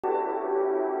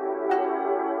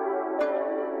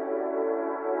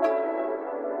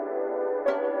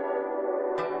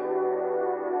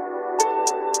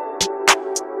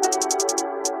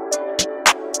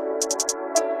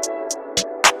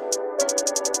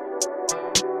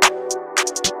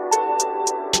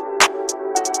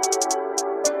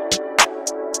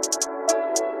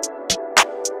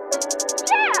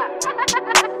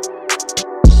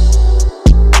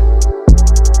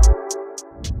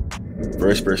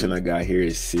First person I got here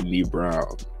is Sidney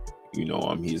Brown. You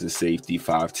know, he's a safety,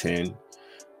 5'10",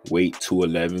 weight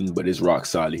 211, but it's rock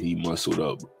solid. He muscled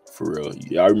up for real.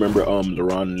 Yeah, I remember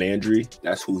Laron Landry.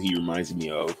 That's who he reminds me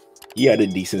of. He had a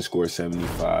decent score,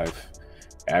 75.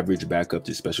 Average backup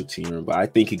to special teamer, but I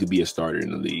think he could be a starter in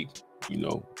the league. You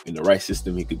know, in the right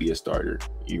system, he could be a starter.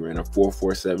 He ran a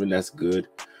 4.47. That's good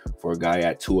for a guy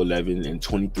at 211 and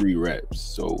 23 reps.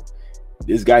 So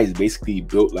this guy is basically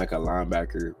built like a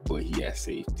linebacker, but he has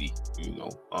safety. You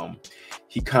know,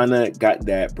 he kind of got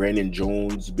that Brandon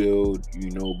Jones build, you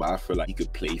know, but I feel like he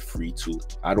could play free too.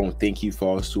 I don't think he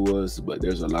falls to us, but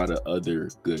there's a lot of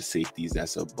other good safeties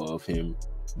that's above him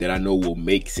that I know will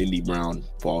make Sidney Brown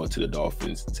fall to the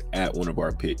Dolphins at one of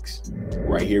our picks.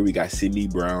 Right here, we got Sidney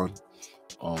Brown,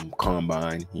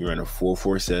 combine. He ran a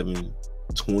 4.47,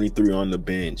 23 on the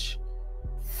bench,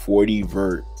 40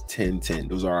 vert, 10-10.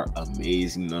 Those are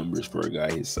amazing numbers for a guy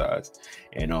his size.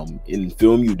 And in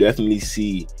film, you definitely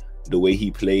see the way he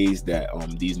plays that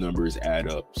these numbers add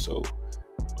up. So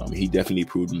he definitely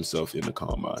proved himself in the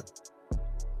combine.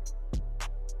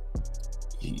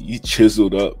 He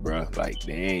chiseled up, bro. Like,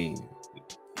 dang.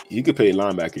 He could play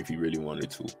linebacker if he really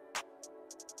wanted to.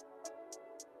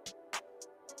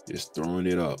 Just throwing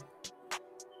it up.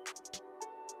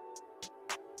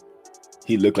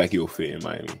 He looked like he'll fit in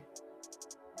Miami.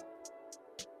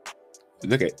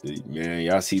 Look at, man,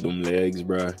 y'all see them legs,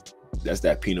 bro? That's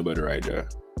that peanut butter right there.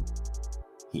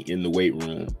 He in the weight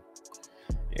room.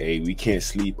 Hey, we can't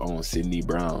sleep on Sidney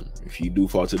Brown. If he do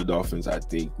fall to the Dolphins, I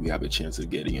think we have a chance of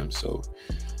getting him. So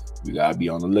we gotta be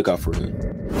on the lookout for him.